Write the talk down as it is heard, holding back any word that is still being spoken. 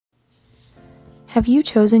Have you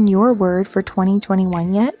chosen your word for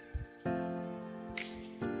 2021 yet?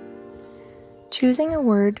 Choosing a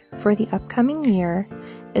word for the upcoming year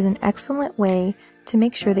is an excellent way to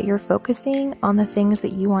make sure that you're focusing on the things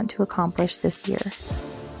that you want to accomplish this year.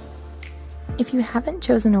 If you haven't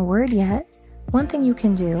chosen a word yet, one thing you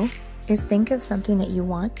can do is think of something that you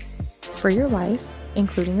want for your life,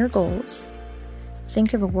 including your goals.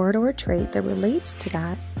 Think of a word or a trait that relates to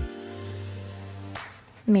that.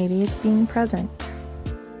 Maybe it's being present.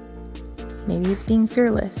 Maybe it's being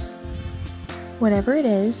fearless. Whatever it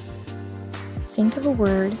is, think of a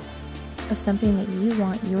word of something that you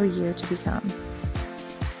want your year to become.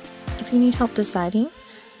 If you need help deciding,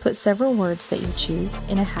 put several words that you choose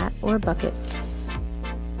in a hat or a bucket.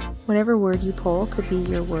 Whatever word you pull could be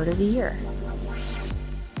your word of the year.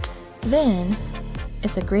 Then,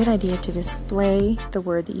 it's a great idea to display the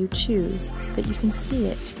word that you choose so that you can see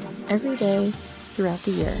it every day throughout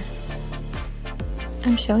the year.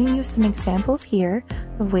 I'm showing you some examples here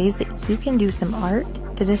of ways that you can do some art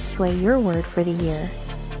to display your word for the year.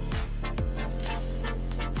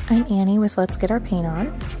 I'm Annie with Let's Get Our Paint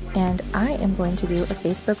On, and I am going to do a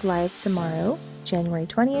Facebook Live tomorrow, January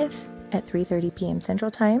 20th at 3:30 p.m.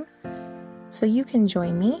 Central Time, so you can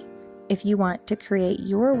join me if you want to create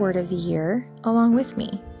your word of the year along with me.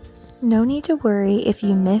 No need to worry if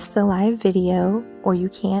you miss the live video or you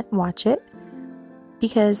can't watch it,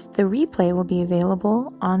 because the replay will be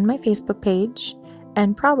available on my Facebook page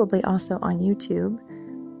and probably also on YouTube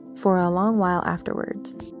for a long while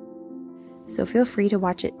afterwards. So feel free to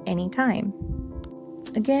watch it anytime.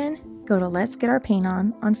 Again, go to Let's Get Our Paint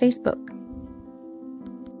On Facebook.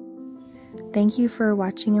 Thank you for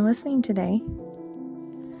watching and listening today.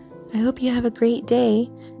 I hope you have a great day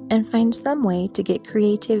and find some way to get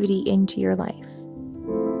creativity into your life.